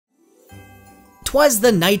'Twas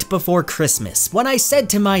the night before Christmas when I said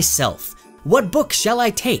to myself, what book shall I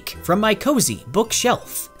take from my cozy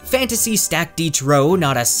bookshelf? Fantasy stacked each row,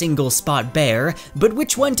 not a single spot bare, but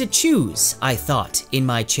which one to choose, I thought, in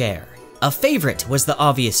my chair. A favorite was the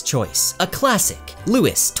obvious choice, a classic,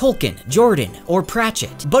 Lewis, Tolkien, Jordan, or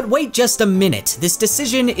Pratchett. But wait just a minute, this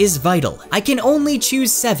decision is vital. I can only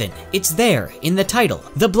choose 7, it's there, in the title.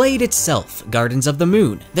 The Blade itself, Gardens of the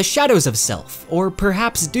Moon, The Shadows of Self, or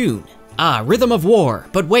perhaps Dune. Ah, Rhythm of War,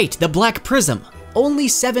 but wait, The Black Prism. Only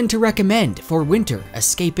 7 to recommend for winter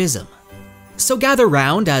escapism. So gather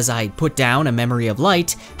round as I put down A Memory of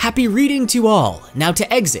Light. Happy reading to all. Now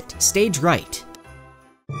to exit, stage right.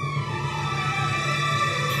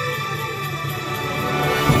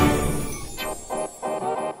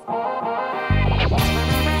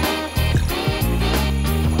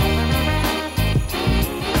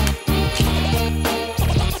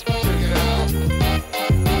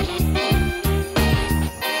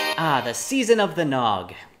 Ah, the season of the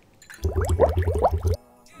nog.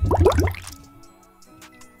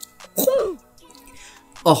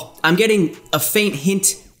 Oh, I'm getting a faint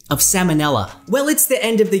hint of salmonella. Well, it's the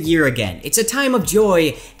end of the year again. It's a time of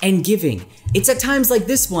joy and giving. It's at times like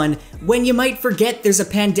this one when you might forget there's a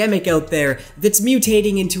pandemic out there that's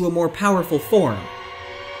mutating into a more powerful form.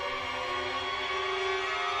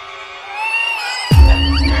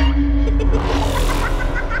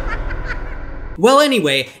 Well,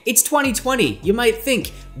 anyway, it's 2020. You might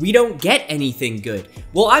think we don't get anything good.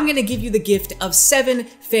 Well, I'm gonna give you the gift of 7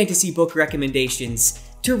 fantasy book recommendations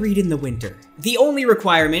to read in the winter. The only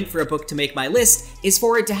requirement for a book to make my list is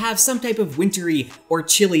for it to have some type of wintry or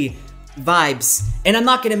chilly vibes, and I'm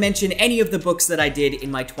not gonna mention any of the books that I did in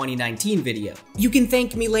my 2019 video. You can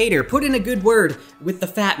thank me later. Put in a good word with the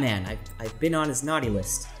fat man. I've been on his naughty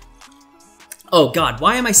list. Oh god,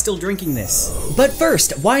 why am I still drinking this? But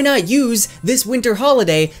first, why not use this winter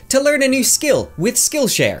holiday to learn a new skill with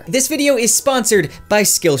Skillshare? This video is sponsored by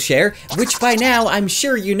Skillshare, which by now I'm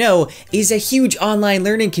sure you know is a huge online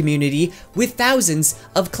learning community with thousands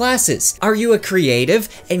of classes. Are you a creative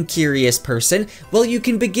and curious person? Well, you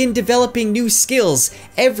can begin developing new skills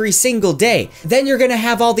every single day. Then you're gonna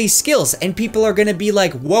have all these skills and people are gonna be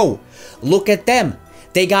like, whoa, look at them.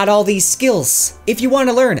 They got all these skills. If you want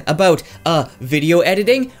to learn about video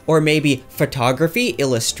editing, or maybe photography,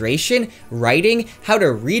 illustration, writing, how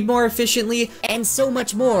to read more efficiently, and so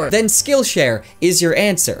much more, then Skillshare is your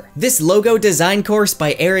answer. This logo design course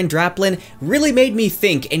by Aaron Draplin really made me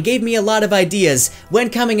think and gave me a lot of ideas when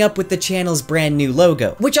coming up with the channel's brand new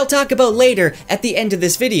logo, which I'll talk about later at the end of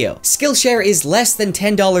this video. Skillshare is less than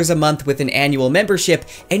 $10 a month with an annual membership,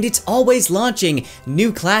 and it's always launching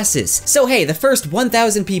new classes. So hey, the first 1,000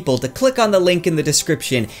 people to click on the link in the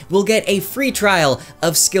description will get a free trial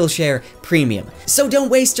of Skillshare Premium. So don't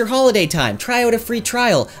waste your holiday time. Try out a free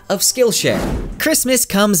trial of Skillshare. Christmas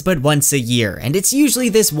comes but once a year, and it's usually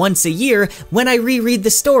this once a year when I reread the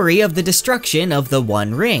story of the destruction of the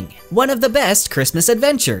One Ring, one of the best Christmas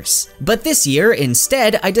adventures. But this year,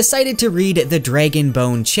 instead, I decided to read The Dragon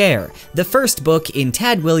Bone Chair, the first book in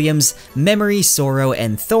Tad Williams' Memory, Sorrow,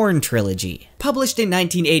 and Thorn trilogy. Published in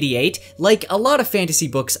 1988, like a lot of fantasy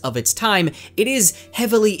books of its time, it is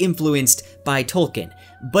heavily influenced by Tolkien.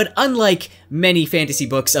 But unlike many fantasy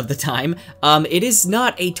books of the time, it is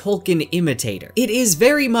not a Tolkien imitator. It is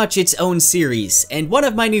very much its own series, and one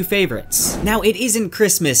of my new favorites. Now, it isn't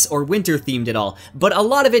Christmas or winter themed at all, but a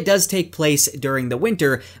lot of it does take place during the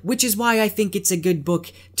winter, which is why I think it's a good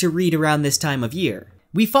book to read around this time of year.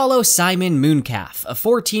 We follow Simon Mooncalf, a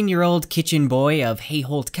 14-year-old kitchen boy of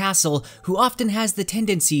Hayholt Castle who often has the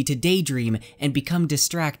tendency to daydream and become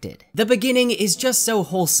distracted. The beginning is just so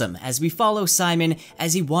wholesome as we follow Simon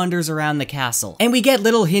as he wanders around the castle, and we get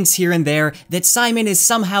little hints here and there that Simon is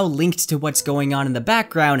somehow linked to what's going on in the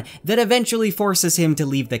background that eventually forces him to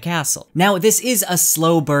leave the castle. Now, this is a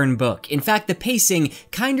slow burn book. In fact, the pacing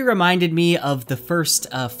kinda reminded me of the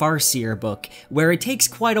first Farseer book, where it takes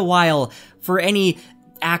quite a while for any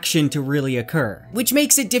action to really occur, which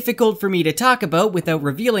makes it difficult for me to talk about without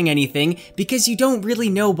revealing anything because you don't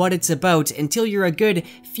really know what it's about until you're a good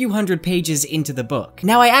few hundred pages into the book.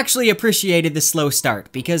 Now, I actually appreciated the slow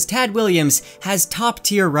start because Tad Williams has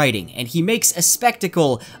top-tier writing and he makes a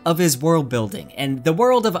spectacle of his world building, and the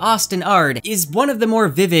world of Osten Ard is one of the more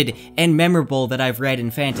vivid and memorable that I've read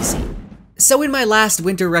in fantasy. So in my last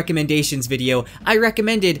winter recommendations video, I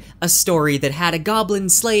recommended a story that had a goblin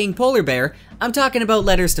slaying polar bear. I'm talking about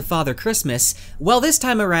Letters to Father Christmas. Well, this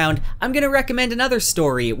time around, I'm gonna recommend another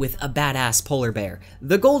story with a badass polar bear,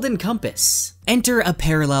 The Golden Compass. Enter a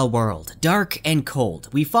parallel world, dark and cold.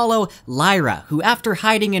 We follow Lyra, who after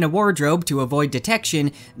hiding in a wardrobe to avoid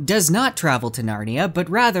detection, does not travel to Narnia, but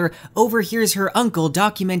rather overhears her uncle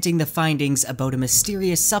documenting the findings about a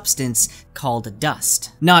mysterious substance called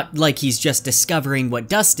dust. Not like he's just discovering what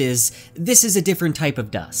dust is, this is a different type of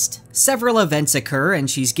dust. Several events occur and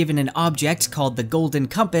she's given an object called the Golden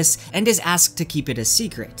Compass and is asked to keep it a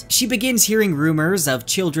secret. She begins hearing rumors of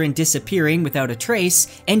children disappearing without a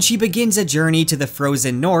trace, and she begins a journey to the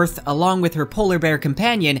frozen north along with her polar bear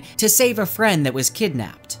companion to save a friend that was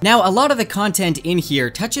kidnapped. Now, a lot of the content in here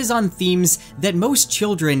touches on themes that most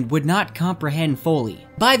children would not comprehend fully.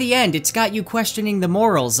 By the end, it's got you questioning the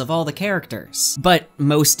morals of all the characters. But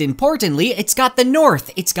most importantly, it's got the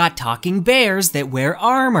North. It's got talking bears that wear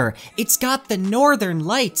armor. It's got the Northern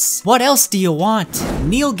Lights. What else do you want?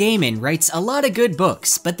 Neil Gaiman writes a lot of good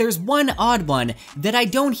books, but there's one odd one that I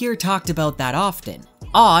don't hear talked about that often.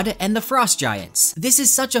 Odd and the Frost Giants. This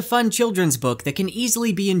is such a fun children's book that can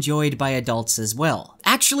easily be enjoyed by adults as well.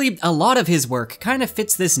 Actually, a lot of his work kind of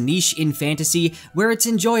fits this niche in fantasy where it's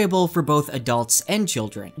enjoyable for both adults and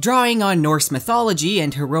children. Drawing on Norse mythology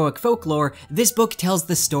and heroic folklore, this book tells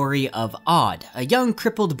the story of Odd, a young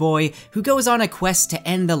crippled boy who goes on a quest to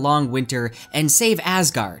end the long winter and save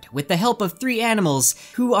Asgard with the help of 3 animals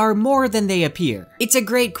who are more than they appear. It's a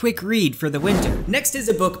great quick read for the winter. Next is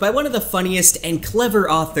a book by one of the funniest and clever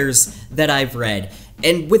authors that I've read.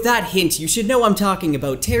 And with that hint, you should know I'm talking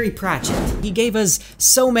about Terry Pratchett. He gave us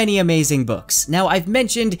so many amazing books. Now, I've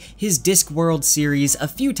mentioned his Discworld series a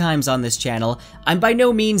few times on this channel. I'm by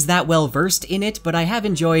no means that well versed in it, but I have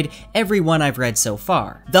enjoyed every one I've read so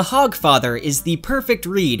far. The Hogfather is the perfect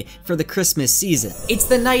read for the Christmas season. It's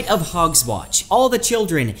the night of Hogswatch. All the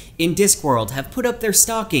children in Discworld have put up their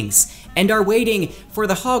stockings and are waiting for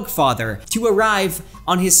the Hogfather to arrive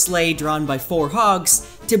on his sleigh drawn by 4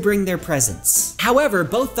 hogs to bring their presents. However,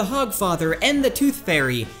 both the Hogfather and the Tooth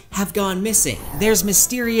Fairy have gone missing. There's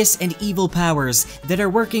mysterious and evil powers that are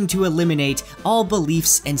working to eliminate all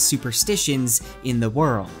beliefs and superstitions in the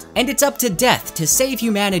world. And it's up to Death to save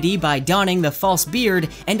humanity by donning the false beard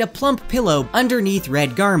and a plump pillow underneath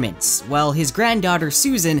red garments, while his granddaughter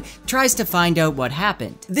Susan tries to find out what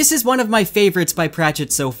happened. This is one of my favorites by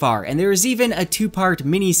Pratchett so far, and there is even a 2-part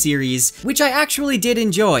mini-series, which I actually did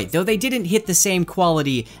enjoy, though they didn't hit the same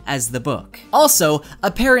quality as the book. Also,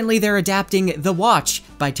 apparently they're adapting The Watch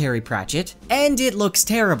by Terry Pratchett, and it looks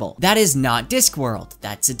terrible. That is not Discworld.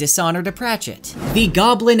 That's a dishonor to Pratchett. The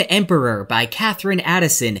Goblin Emperor by Catherine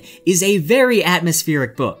Addison is a very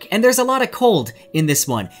atmospheric book, and there's a lot of cold in this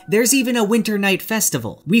one. There's even a winter night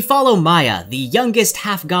festival. We follow Maya, the youngest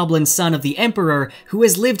half-goblin son of the Emperor, who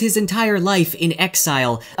has lived his entire life in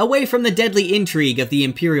exile, away from the deadly intrigue of the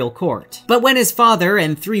imperial court. But when his father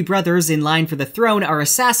and 3 brothers in line for the throne are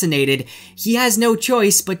assassinated, he has no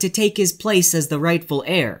choice but to take his place as the rightful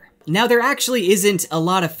heir. Now, there actually isn't a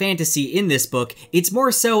lot of fantasy in this book, it's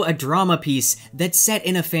more so a drama piece that's set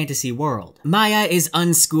in a fantasy world. Maya is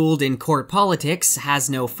unschooled in court politics, has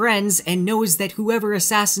no friends, and knows that whoever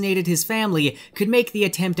assassinated his family could make the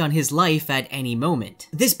attempt on his life at any moment.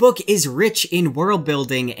 This book is rich in world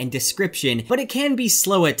building and description, but it can be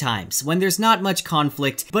slow at times when there's not much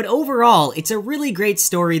conflict, but overall, it's a really great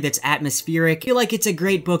story that's atmospheric. I feel like it's a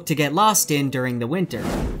great book to get lost in during the winter.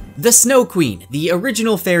 The Snow Queen, the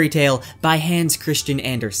original fairy tale by Hans Christian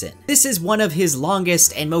Andersen. This is one of his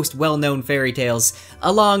longest and most well-known fairy tales,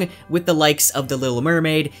 along with the likes of The Little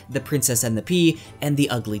Mermaid, The Princess and the Pea, and The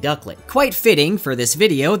Ugly Duckling. Quite fitting for this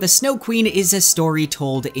video, The Snow Queen is a story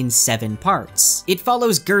told in 7 parts. It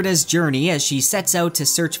follows Gerda's journey as she sets out to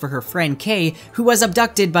search for her friend Kay, who was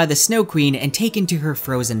abducted by the Snow Queen and taken to her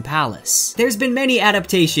frozen palace. There's been many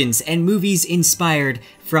adaptations and movies inspired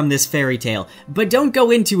from this fairy tale, but don't go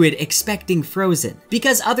into it expecting Frozen,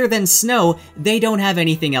 because other than snow, they don't have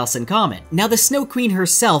anything else in common. Now, the Snow Queen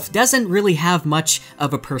herself doesn't really have much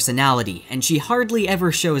of a personality, and she hardly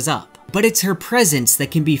ever shows up. But it's her presence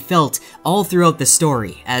that can be felt all throughout the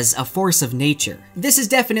story as a force of nature. This is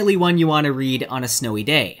definitely one you want to read on a snowy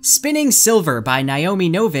day. Spinning Silver by Naomi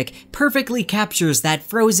Novik perfectly captures that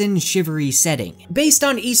frozen, shivery setting. Based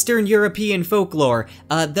on Eastern European folklore,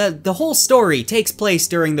 the whole story takes place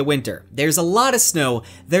during the winter. There's a lot of snow,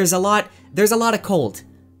 there's a lot of cold.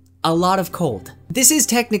 A lot of cold. This is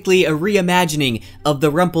technically a reimagining of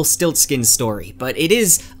the Rumpelstiltskin story, but it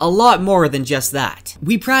is a lot more than just that.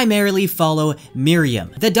 We primarily follow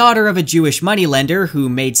Miriam, the daughter of a Jewish moneylender who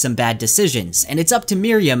made some bad decisions, and it's up to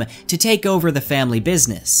Miriam to take over the family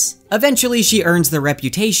business. Eventually, she earns the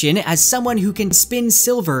reputation as someone who can spin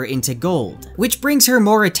silver into gold, which brings her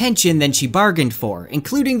more attention than she bargained for,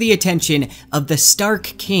 including the attention of the Stark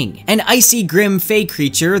King, an icy, grim fae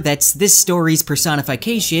creature that's this story's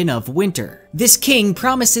personification of winter. This king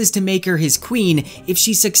promises to make her his queen if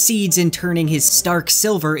she succeeds in turning his stark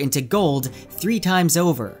silver into gold 3 times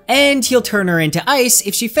over, and he'll turn her into ice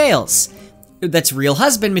if she fails. That's real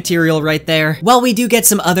husband material right there. While we do get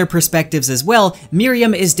some other perspectives as well,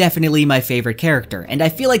 Miriam is definitely my favorite character, and I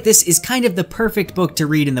feel like this is kind of the perfect book to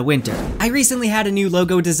read in the winter. I recently had a new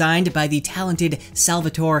logo designed by the talented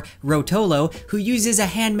Salvatore Rotolo, who uses a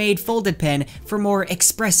handmade folded pen for more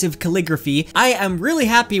expressive calligraphy. I am really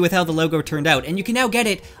happy with how the logo turned out, and you can now get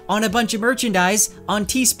it on a bunch of merchandise on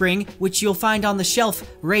Teespring, which you'll find on the shelf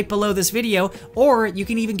right below this video, or you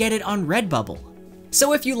can even get it on Redbubble.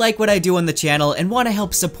 So if you like what I do on the channel and want to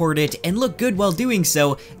help support it and look good while doing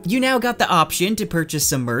so, you now got the option to purchase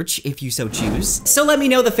some merch if you so choose. So let me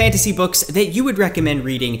know the fantasy books that you would recommend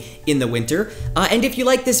reading in the winter. And if you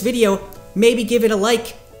like this video, maybe give it a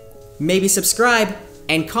like, maybe subscribe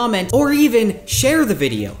and comment, or even share the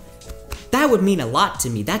video. That would mean a lot to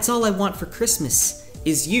me. That's all I want for Christmas,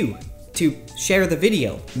 is you to share the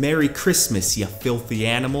video. Merry Christmas, you filthy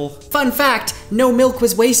animal. Fun fact, no milk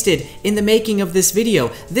was wasted in the making of this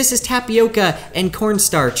video. This is tapioca and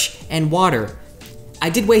cornstarch and water. I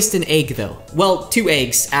did waste an egg though. Well, 2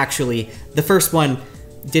 eggs actually. The first one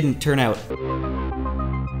didn't turn out.